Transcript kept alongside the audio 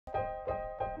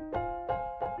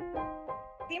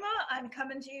Fatima. I'm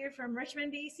coming to you from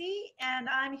Richmond, BC, and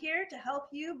I'm here to help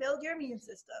you build your immune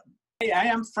system. Hey, I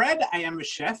am Fred. I am a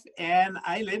chef, and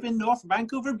I live in North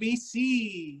Vancouver,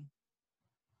 BC.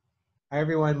 Hi,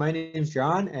 everyone. My name is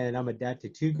John, and I'm a dad to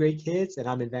 2 great kids, and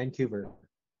I'm in Vancouver.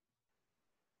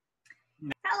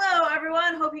 Hello,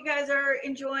 everyone. Hope you guys are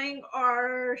enjoying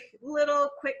our little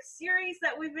quick series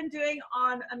that we've been doing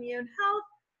on immune health.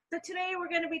 So today we're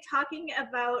going to be talking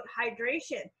about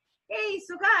hydration. Hey,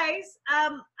 so guys, I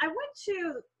went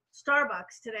to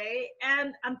Starbucks today,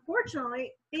 and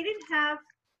unfortunately, they didn't have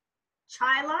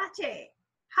chai latte.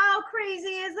 How crazy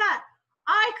is that?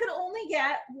 I could only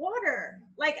get water.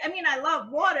 I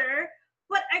love water,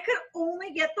 but I could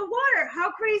only get the water.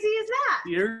 How crazy is that?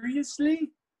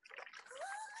 Seriously?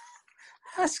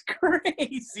 That's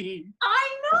crazy.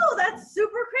 I know, that's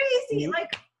super crazy.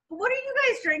 What are you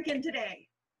guys drinking today?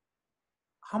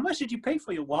 How much did you pay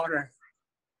for your water?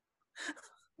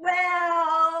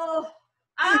 Well,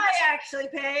 I actually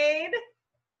paid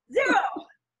 $0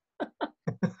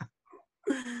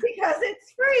 because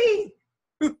it's free.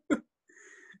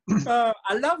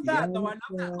 I love that, though. I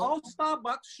love that. All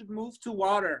Starbucks should move to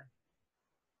water.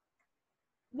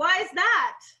 Why is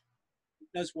that?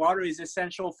 Because water is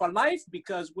essential for life,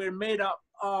 because we're made up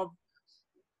of,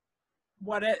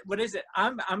 what is it?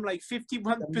 I'm like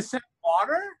 51%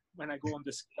 water when I go on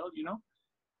the scale, you know?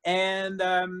 And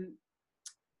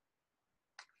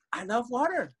I love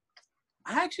water.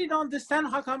 I actually don't understand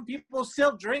how come people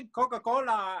still drink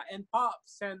Coca-Cola and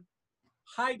Pops and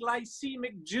high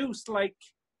glycemic juice like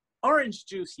orange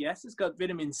juice. Yes, it's got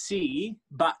vitamin C,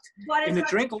 but in the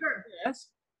drink, yes,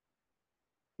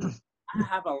 I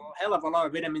have a hell of a lot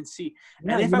of vitamin C.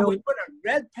 Yeah, and if I would put a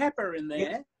red pepper in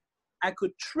there, I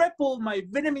could triple my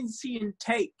vitamin C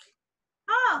intake.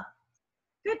 Ah,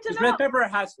 good to know. Red pepper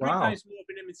has 3 times more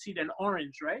vitamin C than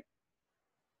orange, right?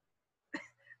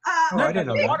 I didn't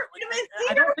know that.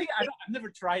 I've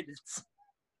never tried it.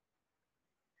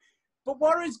 But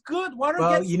water is good. Water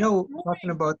Well, gets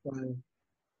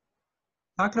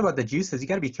talking about the juices, you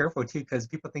got to be careful too, because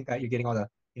people think that you're getting all the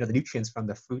the nutrients from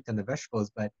the fruit and the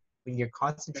vegetables, but when you're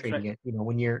concentrating it,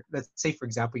 when you're, let's say for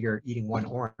example, you're eating 1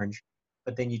 orange,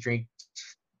 but then you drink,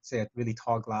 say, a really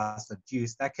tall glass of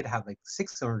juice, that could have like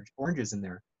 6 oranges in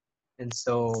there. And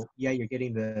so, yeah, you're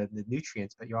getting the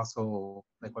nutrients, but you're also,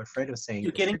 like what Fred was saying,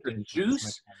 you're getting the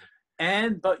juice,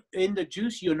 but in the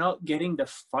juice, you're not getting the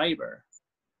fiber.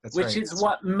 Which is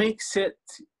what makes it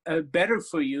better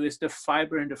for you, is the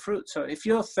fiber in the fruit. So if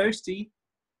you're thirsty,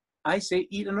 I say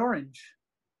eat an orange.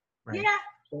 Right. Yeah,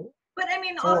 but I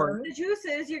mean, all the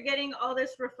juices, you're getting all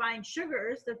this refined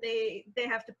sugars that they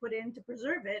have to put in to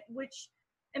preserve it, which,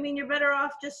 I mean, you're better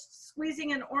off just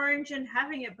squeezing an orange and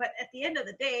having it. But at the end of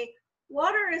the day,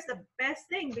 water is the best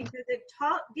thing because it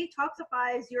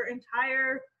detoxifies your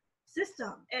entire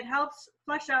system. It helps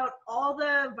flush out all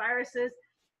the viruses.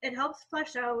 It helps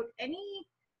flush out any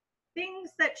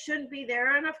things that shouldn't be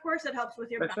there. And of course, it helps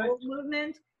with your bowel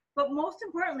movement. But most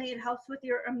importantly, it helps with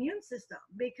your immune system,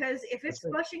 because if it's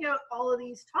flushing out all of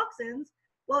these toxins,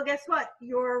 well, guess what?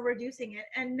 You're reducing it.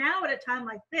 And now at a time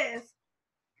like this,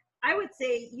 I would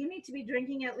say you need to be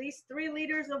drinking at least 3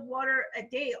 liters of water a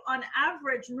day. On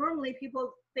average, normally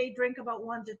people, they drink about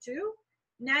 1 to 2.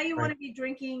 Now you want to be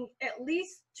drinking at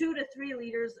least 2 to 3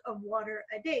 liters of water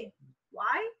a day.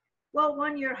 Why? Well,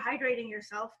 1, you're hydrating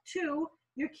yourself. 2,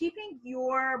 you're keeping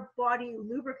your body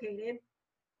lubricated,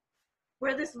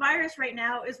 where this virus right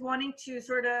now is wanting to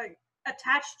sort of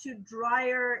attach to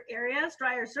drier areas,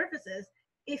 drier surfaces.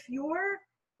 If your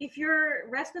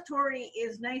respiratory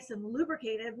is nice and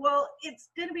lubricated, well, it's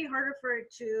going to be harder for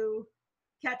it to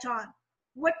catch on.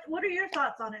 What are your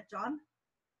thoughts on it, John?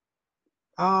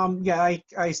 Yeah,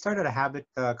 I started a habit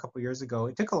a couple years ago.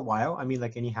 It took a while. I mean,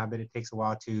 like any habit, it takes a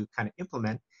while to kind of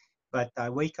implement. But I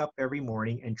wake up every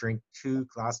morning and drink 2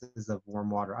 glasses of warm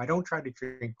water. I don't try to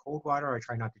drink cold water. I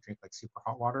try not to drink like super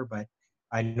hot water, but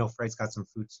I know Fred's got some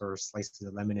fruits or slices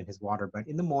of lemon in his water. But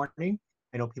in the morning,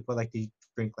 I know people like to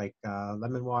drink like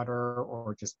lemon water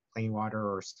or just plain water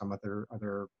or some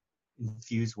other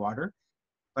infused water.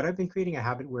 But I've been creating a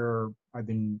habit where I've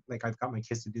got my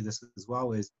kids to do this as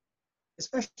well, is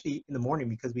especially in the morning,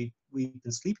 because we've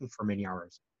been sleeping for many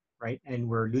hours, right? And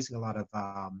we're losing a lot of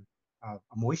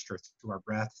moisture through our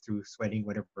breath, through sweating,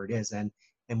 whatever it is. And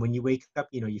when you wake up,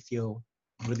 you feel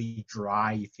really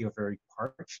dry, you feel very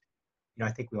parched.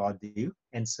 I think we all do.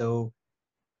 And so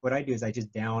what I do is I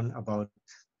just down about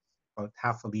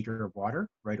half a liter of water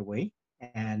right away.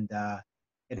 And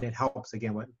it helps,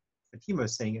 again, what Fatima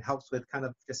was saying, it helps with kind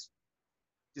of just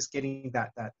getting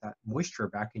that moisture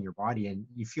back in your body, and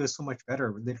you feel so much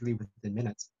better literally within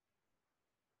minutes.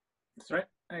 That's right.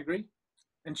 I agree.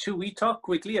 And should we talk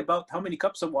quickly about how many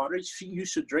cups of water you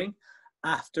should drink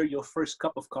after your first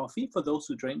cup of coffee for those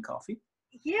who drink coffee?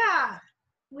 Yeah,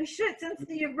 we should, since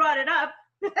you brought it up.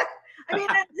 I mean,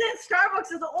 then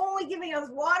Starbucks is only giving us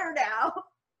water now.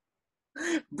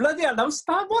 Bloody hell, I'm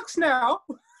Starbucks now.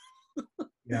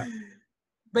 Yeah.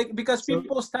 Because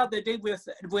people start their day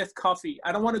with coffee.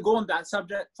 I don't want to go on that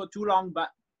subject for too long, but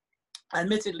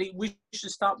admittedly, we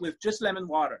should start with just lemon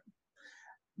water.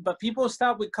 But people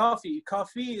start with coffee.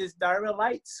 Coffee is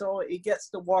diuretic, so it gets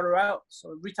the water out.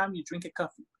 So every time you drink a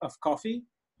cup of coffee,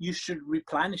 you should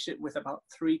replenish it with about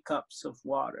 3 cups of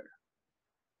water.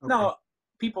 Okay. Now,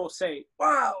 people say,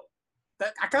 wow,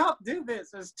 I can't do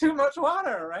this. There's too much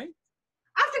water, right?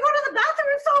 I have to go to the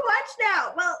bathroom so much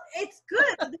now. Well, it's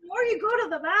good. The more you go to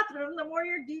the bathroom, the more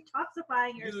you're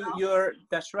detoxifying yourself.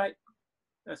 That's right.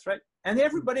 That's right. And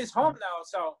everybody's home now,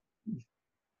 so.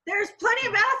 There's plenty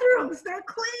of bathrooms. They're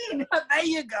clean. There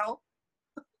you go.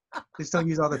 Just don't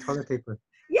use all the toilet paper.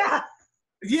 Yeah.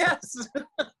 Yes. But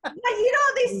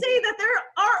they say that there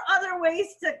are other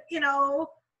ways to,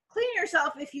 clean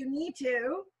yourself if you need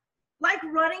to, like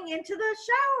running into the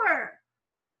shower.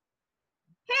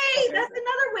 Hey, that's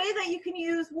another way that you can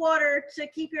use water to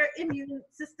keep your immune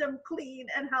system clean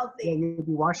and healthy. Yeah, you'll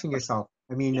be washing yourself.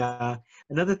 I mean,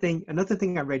 another thing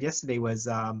I read yesterday was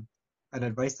an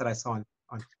advice that I saw on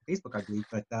Facebook, I believe,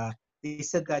 but they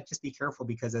said that just be careful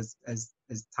because as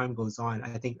time goes on,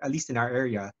 I think at least in our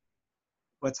area,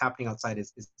 what's happening outside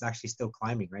is actually still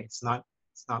climbing, right? It's not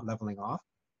leveling off,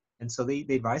 and so they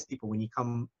advise people when you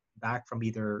come back from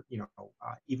either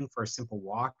even for a simple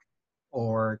walk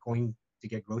or going to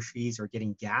get groceries or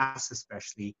getting gas,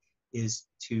 especially, is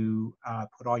to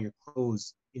put all your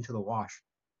clothes into the wash.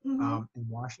 And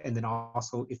wash, and then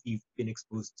also if you've been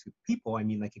exposed to people, I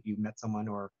mean, like if you met someone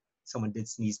or someone did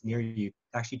sneeze near you,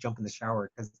 actually jump in the shower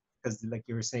because like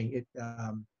you were saying, it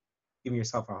giving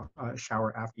yourself a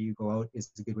shower after you go out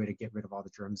is a good way to get rid of all the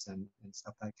germs and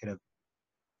stuff that could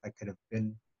have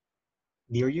been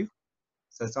near you.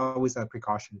 So it's always a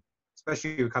precaution,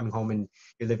 especially if you're coming home and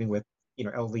you're living with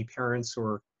elderly parents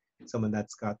or someone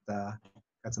that's got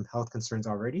some health concerns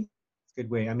already. It's a good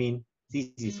way. I mean, it's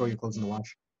easy to throw your clothes in the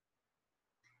wash.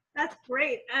 That's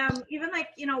great. Even like,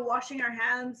 washing our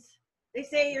hands. They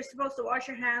say you're supposed to wash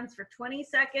your hands for 20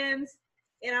 seconds,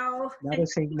 Now they're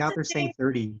saying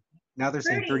 30. Now they're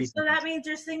saying 30 seconds. So that means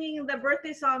you're singing the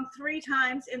birthday song 3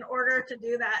 times in order to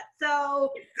do that.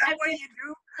 So that's what you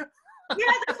do.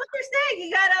 Yeah, that's what they're saying.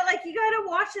 You gotta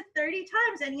wash it 30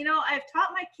 times. And I've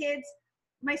taught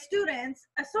my students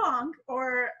a song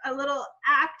or a little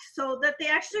act so that they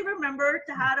actually remember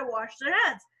how to wash their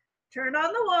hands. Turn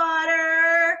on the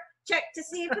water, check to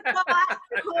see if it's hot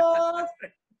or cold.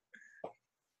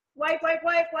 Wipe.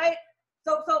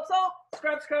 Soap.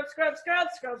 Scrub.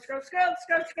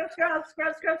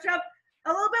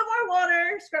 A little bit more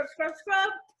water. Scrub.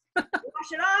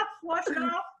 Wash it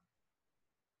off.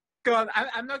 God,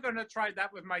 I'm not going to try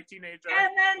that with my teenager.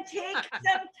 And then take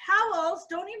some towels.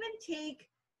 Don't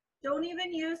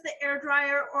even use the air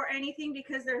dryer or anything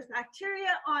because there's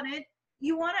bacteria on it.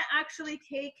 You want to actually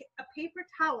take a paper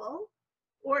towel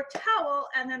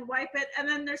and then wipe it. And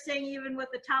then they're saying even with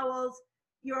the towels,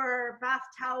 your bath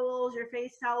towels, your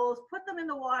face towels, put them in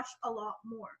the wash a lot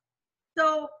more.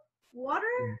 So water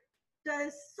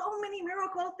does so many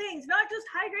miracle things, not just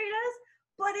hydrate us,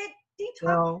 but it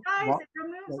detoxifies, it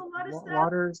removes a lot of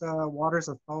stuff. Water's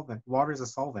a solvent. Water's a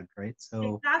solvent, right?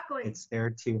 So exactly. It's there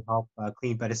to help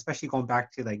clean. But especially going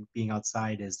back to like being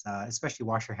outside is especially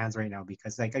wash your hands right now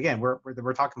because like again we're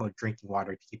talking about drinking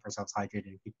water to keep ourselves hydrated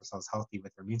and keep ourselves healthy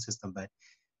with our immune system. But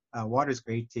water is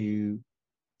great to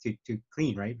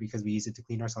clean, right? Because we use it to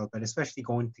clean ourselves. But especially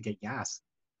going to get gas.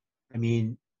 I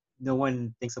mean, no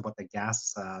one thinks about the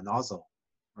gas nozzle.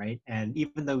 Right. And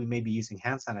even though we may be using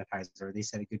hand sanitizer, they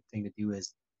said a good thing to do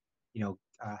is,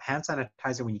 hand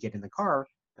sanitizer when you get in the car,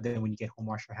 but then when you get home,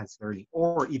 wash your hands thoroughly.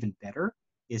 Or even better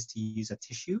is to use a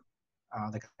tissue,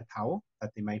 like a towel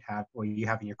that they might have, or you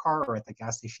have in your car or at the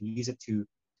gas station. Use it to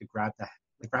grab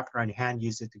wrap it around your hand,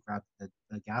 use it to grab the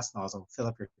gas nozzle, fill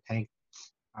up your tank,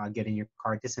 get in your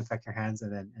car, disinfect your hands,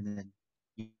 and then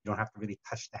you don't have to really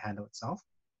touch the handle itself.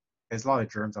 There's a lot of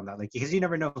germs on that, like because you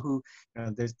never know who.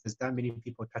 There's that many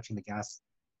people touching the gas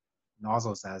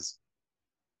nozzles as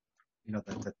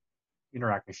the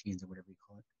interact machines or whatever you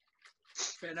call it.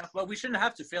 Fair enough. Well, we shouldn't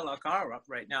have to fill our car up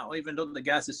right now, even though the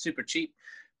gas is super cheap,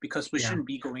 because we shouldn't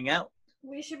be going out.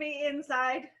 We should be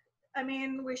inside. I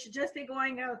mean, we should just be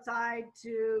going outside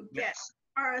to get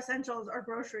our essentials or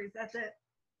groceries. That's it.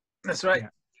 That's right. Yeah.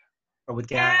 But with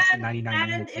gas, and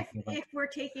 99. And if we're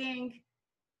taking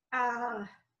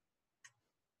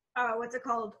what's it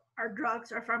called? Our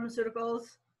drugs, our pharmaceuticals.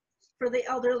 For the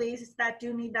elderly that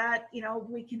do need that, you know,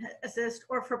 we can assist,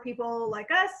 or for people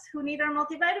like us who need our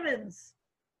multivitamins.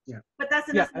 Yeah. But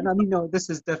that's yeah, and I mean, no, this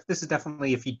is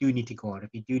definitely if you do need to go out,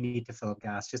 if you do need to fill up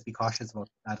gas, just be cautious about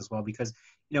that as well, because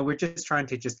you know we're just trying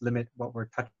to just limit what we're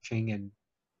touching and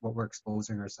what we're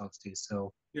exposing ourselves to.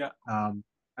 So Yeah.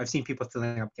 I've seen people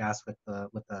filling up gas with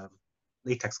the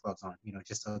latex gloves on, you know,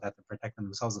 just so that they protect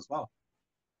themselves as well.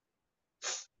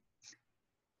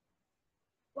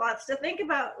 Lots to think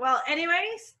about. Well,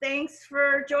 anyways, thanks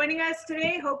for joining us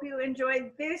today. Hope you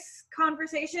enjoyed this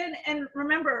conversation. And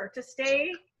remember to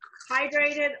stay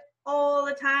hydrated all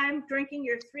the time, drinking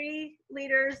your 3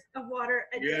 liters of water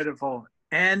a day. Beautiful.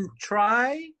 And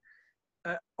try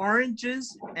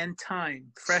oranges and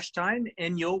thyme, fresh thyme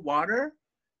in your water.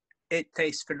 It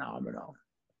tastes phenomenal.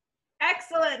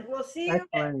 Excellent. We'll see you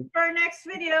for our next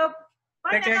video.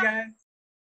 Bye now. Take care, guys.